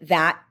showed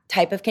that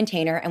type of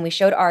container and we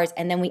showed ours.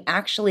 And then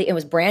it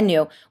was brand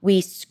new.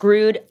 We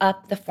screwed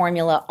up the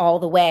formula all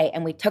the way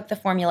and we took the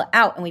formula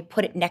out and we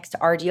put it next to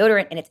our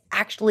deodorant and it's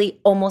actually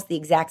almost the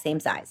exact same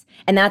size.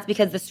 And that's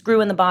because the screw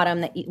in the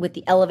bottom that with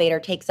the elevator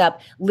takes up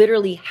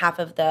literally half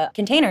of the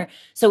container.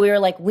 So we were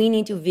like, we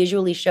need to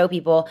visually show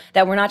people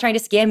that we're not trying to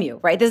scam you,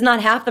 right? This is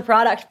not half the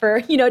product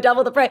for,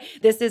 double the price.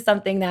 This is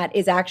something that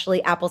is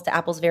actually apples to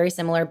apples, very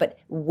similar, but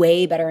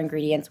way better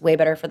ingredients, way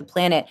better for the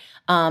planet.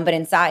 But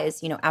in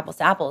size, apples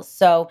to apples.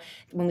 So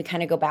when we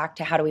kind of go back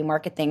to how do we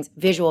market things,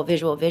 visual,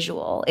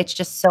 it's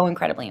just so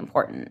incredibly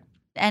important.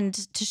 And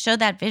to show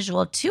that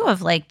visual too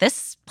of like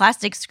this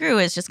plastic screw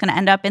is just going to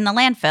end up in the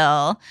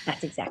landfill.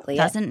 That's exactly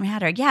Doesn't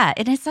matter. Yeah.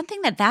 It is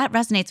something that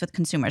resonates with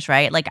consumers,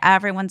 right? Like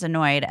everyone's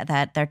annoyed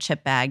that their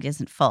chip bag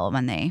isn't full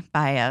when they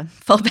buy a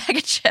full bag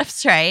of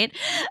chips, right?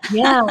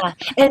 Yeah.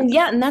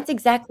 And that's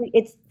exactly,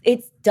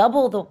 it's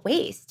double the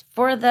waste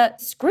for the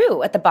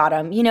screw at the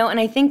bottom, and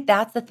I think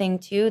that's the thing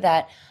too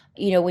that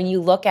when you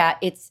look at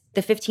it's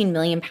the 15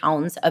 million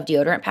pounds of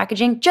deodorant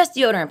packaging, just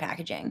deodorant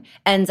packaging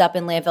ends up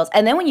in landfills.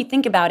 And then when you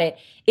think about it,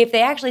 if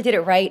they actually did it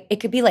right, it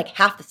could be like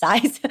half the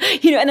size,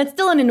 and it's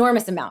still an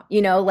enormous amount,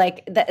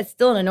 like that it's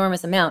still an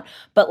enormous amount.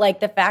 But like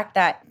the fact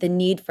that the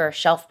need for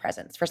shelf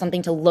presence, for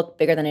something to look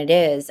bigger than it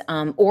is,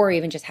 or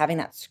even just having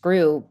that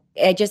screw,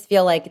 I just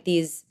feel like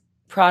these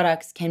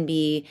products can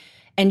be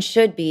and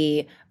should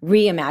be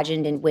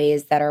reimagined in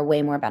ways that are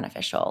way more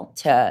beneficial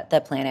to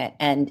the planet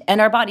and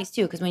our bodies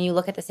too. Because when you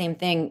look at the same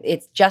thing,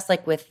 it's just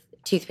like with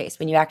toothpaste.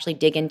 When you actually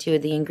dig into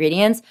the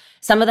ingredients,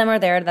 some of them are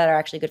there that are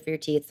actually good for your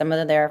teeth. Some of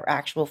them are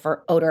actual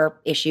for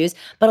odor issues,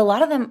 but a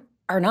lot of them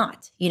are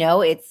not.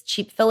 It's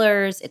cheap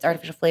fillers, it's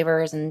artificial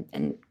flavors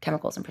and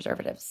chemicals and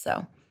preservatives.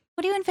 So.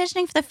 What are you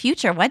envisioning for the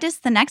future? What does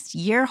the next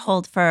year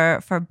hold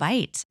for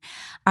Bite?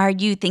 Are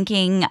you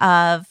thinking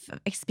of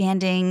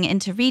expanding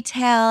into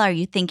retail? Are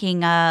you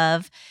thinking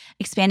of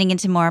expanding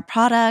into more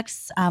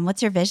products?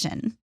 What's your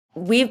vision?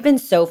 We've been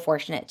so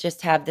fortunate just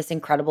to have this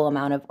incredible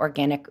amount of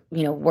organic,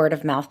 word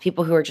of mouth,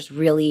 people who are just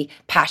really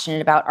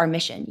passionate about our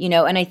mission,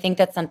 and I think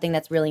that's something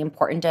that's really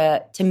important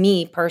to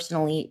me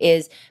personally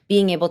is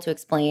being able to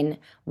explain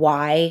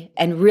why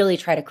and really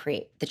try to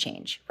create the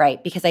change,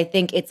 right? Because I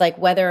think it's like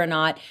whether or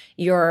not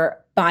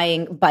you're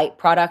buying Bite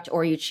product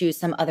or you choose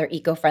some other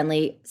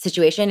eco-friendly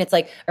situation, it's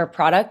like, or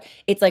product,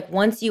 it's like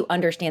once you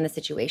understand the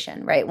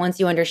situation, right? Once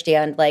you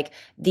understand like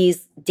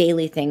these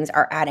daily things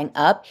are adding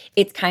up,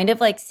 it's kind of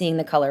like seeing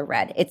the color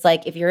red. It's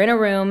like if you're in a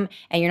room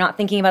and you're not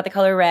thinking about the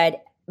color red,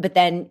 but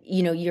then,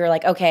 you're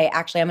like, okay,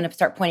 actually, I'm going to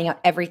start pointing out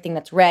everything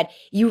that's red.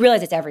 You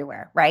realize it's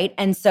everywhere, right?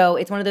 And so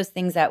it's one of those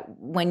things that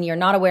when you're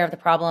not aware of the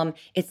problem,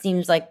 it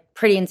seems like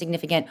pretty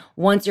insignificant.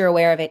 Once you're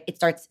aware of it, it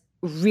starts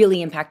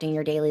really impacting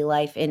your daily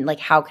life and like,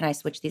 how can I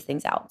switch these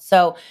things out?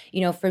 So,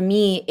 for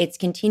me, it's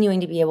continuing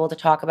to be able to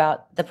talk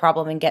about the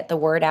problem and get the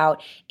word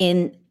out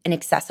in an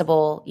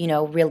accessible,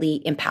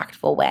 really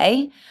impactful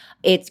way.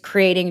 It's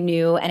creating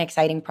new and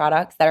exciting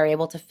products that are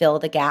able to fill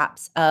the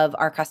gaps of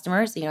our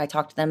customers. I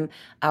talk to them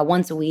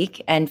once a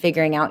week and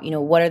figuring out,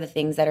 what are the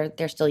things that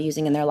they're still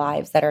using in their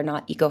lives that are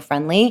not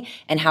eco-friendly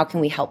and how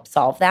can we help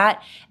solve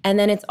that? And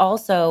then it's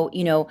also,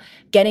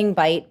 getting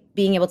Bite,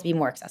 being able to be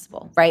more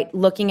accessible, right?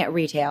 Looking at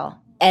retail.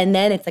 And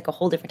then it's like a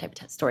whole different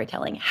type of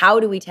storytelling. How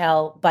do we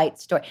tell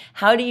Bite's story?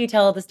 How do you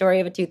tell the story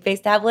of a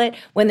toothpaste tablet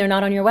when they're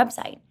not on your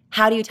website?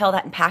 How do you tell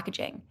that in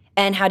packaging?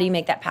 And how do you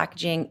make that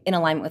packaging in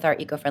alignment with our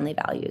eco-friendly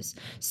values?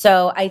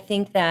 So I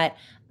think that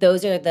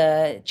those are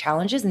the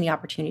challenges and the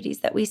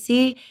opportunities that we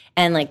see.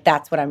 And like,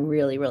 that's what I'm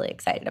really, really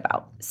excited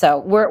about. So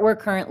we're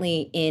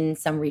currently in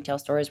some retail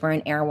stores. We're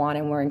in Erewhon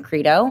and we're in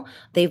Credo.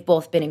 They've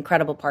both been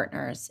incredible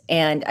partners.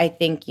 And I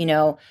think,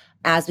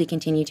 as we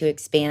continue to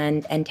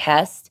expand and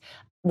test,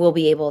 we'll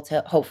be able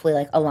to hopefully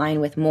like align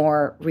with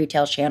more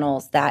retail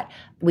channels that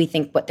we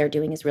think what they're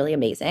doing is really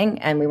amazing.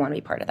 And we want to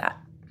be part of that.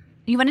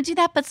 You want to do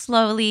that, but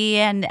slowly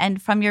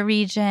and from your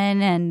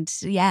region. And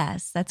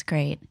yes, that's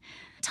great.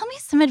 Tell me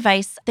some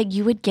advice that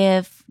you would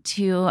give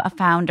to a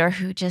founder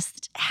who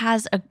just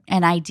has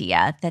an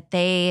idea that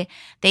they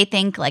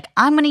think like,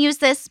 I'm going to use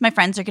this, my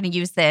friends are going to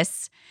use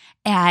this,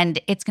 and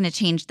it's going to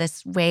change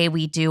this way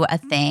we do a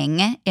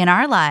thing in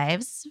our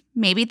lives.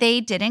 Maybe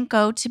they didn't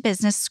go to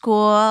business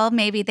school.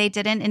 Maybe they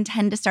didn't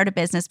intend to start a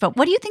business. But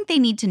what do you think they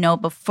need to know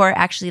before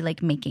actually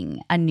like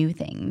making a new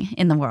thing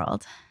in the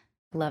world?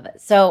 Love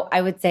it. So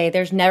I would say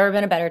there's never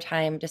been a better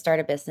time to start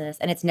a business,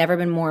 and it's never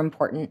been more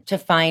important to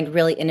find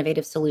really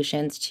innovative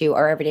solutions to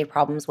our everyday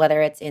problems,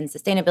 whether it's in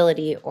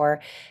sustainability or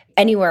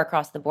anywhere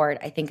across the board.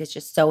 I think it's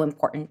just so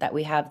important that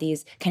we have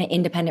these kind of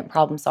independent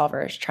problem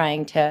solvers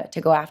trying to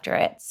go after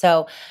it.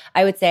 So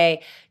I would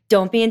say,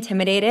 don't be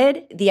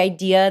intimidated. The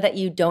idea that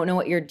you don't know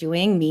what you're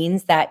doing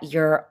means that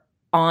you're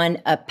on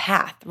a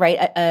path,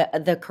 right?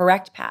 The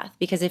correct path.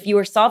 Because if you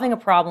were solving a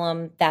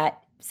problem that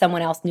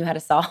someone else knew how to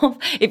solve.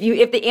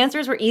 If the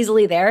answers were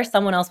easily there,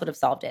 someone else would have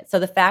solved it. So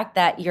the fact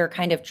that you're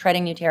kind of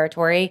treading new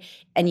territory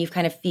and you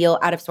kind of feel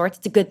out of sorts,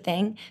 it's a good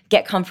thing.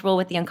 Get comfortable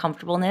with the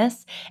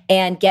uncomfortableness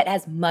and get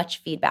as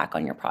much feedback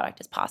on your product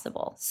as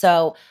possible.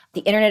 So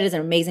the internet is an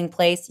amazing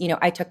place.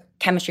 I took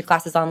chemistry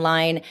classes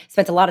online,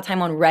 spent a lot of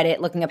time on Reddit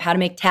looking up how to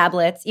make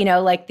tablets.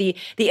 Like the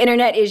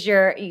internet is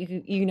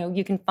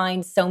you can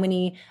find so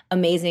many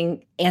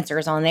amazing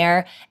answers on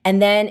there,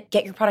 and then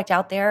get your product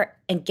out there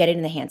and get it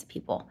in the hands of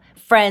people.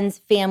 Friends,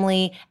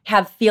 family,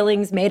 have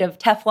feelings made of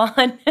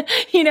Teflon,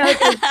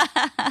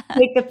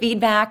 take the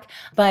feedback.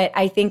 But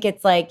I think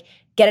it's like,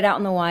 get it out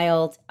in the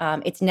wild.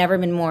 It's never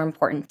been more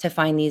important to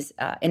find these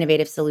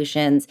innovative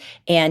solutions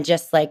and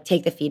just like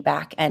take the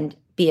feedback and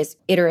be as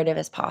iterative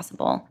as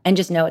possible and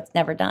just know it's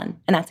never done.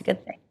 And that's a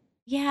good thing.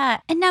 Yeah.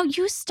 And now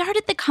you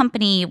started the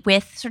company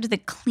with sort of the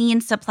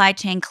clean supply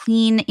chain,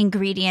 clean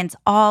ingredients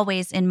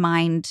always in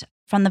mind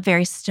from the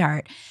very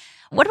start.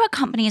 What about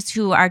companies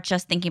who are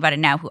just thinking about it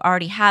now, who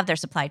already have their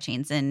supply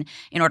chains in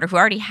order, who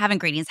already have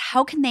ingredients?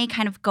 How can they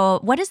kind of go,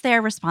 what is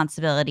their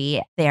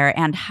responsibility there,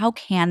 and how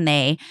can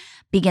they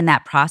begin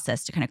that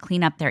process to kind of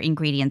clean up their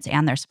ingredients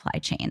and their supply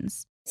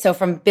chains? So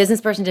from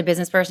business person to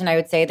business person, I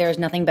would say there's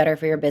nothing better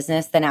for your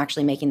business than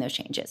actually making those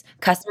changes.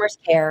 Customers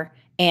care.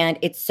 And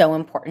it's so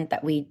important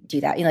that we do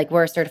that.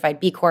 We're a certified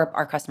B Corp.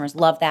 Our customers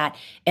love that.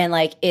 And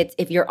it's,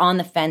 if you're on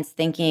the fence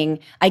thinking,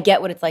 I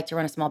get what it's like to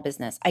run a small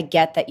business. I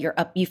get that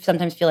you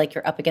sometimes feel like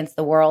you're up against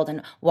the world.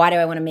 And why do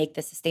I want to make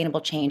this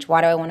sustainable change? Why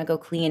do I want to go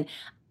clean?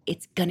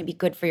 It's going to be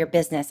good for your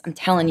business. I'm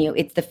telling you,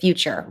 it's the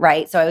future,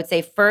 right? So I would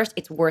say first,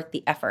 it's worth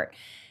the effort.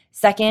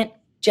 Second,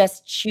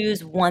 just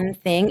choose one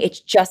thing. It's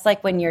just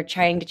like when you're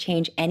trying to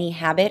change any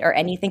habit or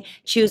anything,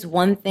 choose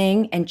one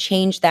thing and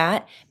change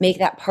that, make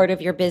that part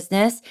of your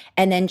business,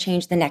 and then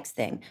change the next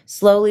thing.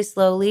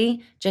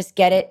 Slowly, just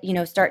get it,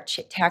 start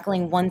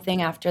tackling one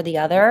thing after the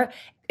other.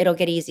 It'll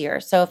get easier.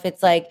 So if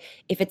it's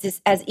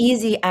as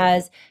easy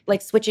as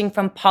like switching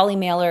from poly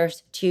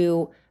mailers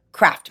to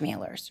craft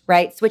mailers,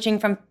 right? Switching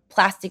from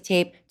plastic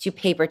tape to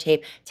paper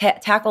tape,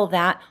 tackle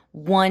that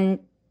one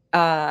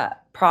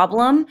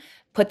problem,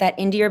 put that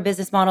into your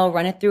business model,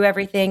 run it through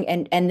everything,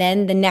 and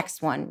then the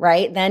next one,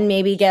 right? Then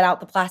maybe get out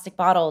the plastic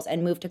bottles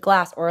and move to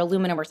glass or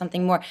aluminum or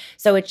something more.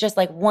 So it's just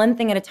like one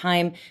thing at a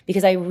time,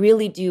 because I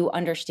really do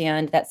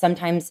understand that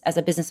sometimes as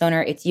a business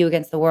owner, it's you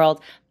against the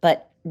world,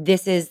 but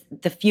this is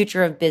the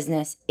future of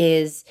business,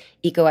 is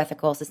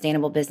eco-ethical,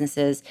 sustainable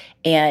businesses.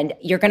 And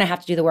you're going to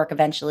have to do the work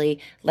eventually.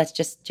 Let's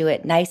just do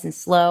it nice and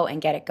slow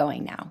and get it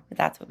going now.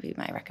 That's what would be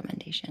my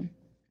recommendation.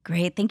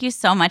 Great. Thank you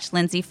so much,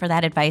 Lindsay, for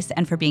that advice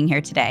and for being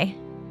here today.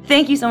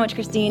 Thank you so much,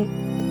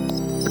 Christine.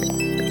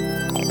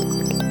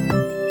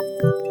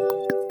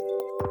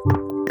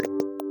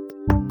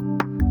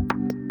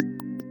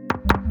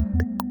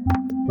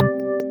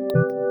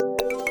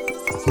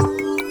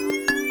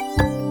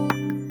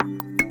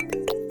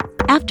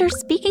 After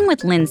speaking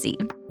with Lindsay,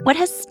 what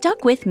has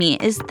stuck with me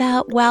is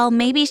that while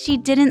maybe she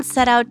didn't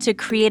set out to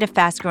create a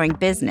fast-growing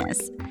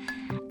business,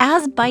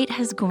 as Byte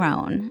has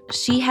grown,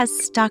 she has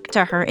stuck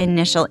to her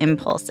initial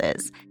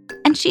impulses,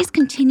 and she's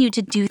continued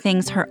to do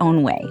things her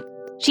own way.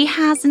 She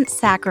hasn't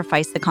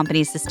sacrificed the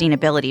company's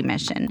sustainability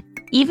mission,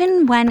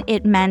 even when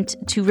it meant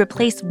to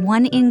replace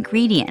one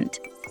ingredient,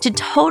 to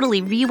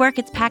totally rework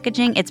its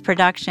packaging, its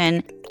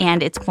production,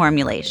 and its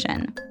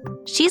formulation.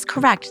 She's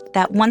correct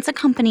that once a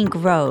company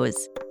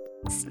grows,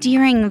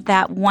 steering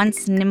that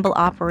once nimble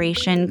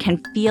operation can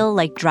feel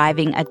like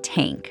driving a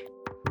tank.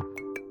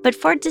 But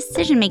for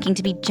decision-making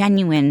to be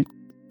genuine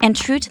and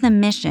true to the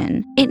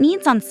mission, it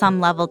needs on some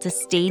level to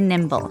stay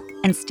nimble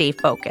and stay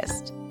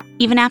focused.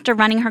 Even after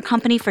running her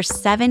company for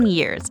 7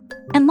 years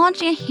and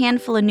launching a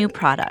handful of new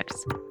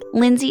products,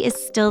 Lindsay is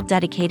still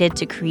dedicated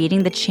to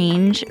creating the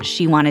change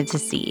she wanted to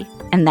see.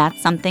 And that's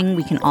something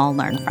we can all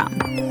learn from.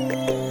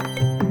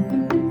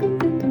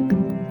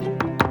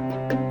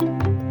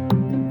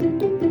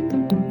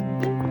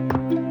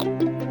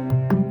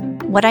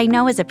 What I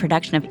Know is a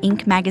production of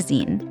Inc.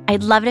 magazine.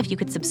 I'd love it if you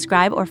could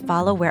subscribe or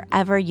follow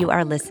wherever you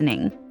are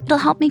listening. It'll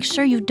help make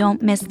sure you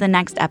don't miss the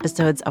next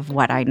episodes of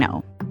What I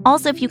Know.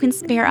 Also, if you can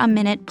spare a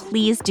minute,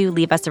 please do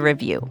leave us a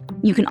review.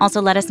 You can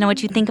also let us know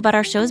what you think about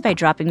our shows by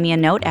dropping me a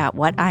note at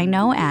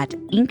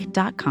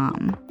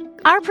whatiknow@inc.com.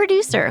 Our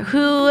producer,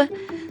 who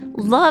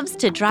loves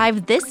to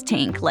drive this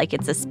tank like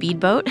it's a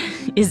speedboat,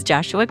 is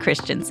Joshua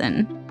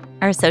Christensen.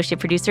 Our associate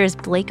producer is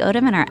Blake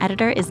Odom, and our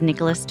editor is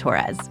Nicholas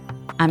Torres.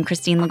 I'm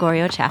Christine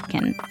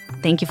Lagorio-Chafkin.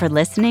 Thank you for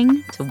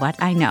listening to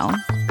What I Know.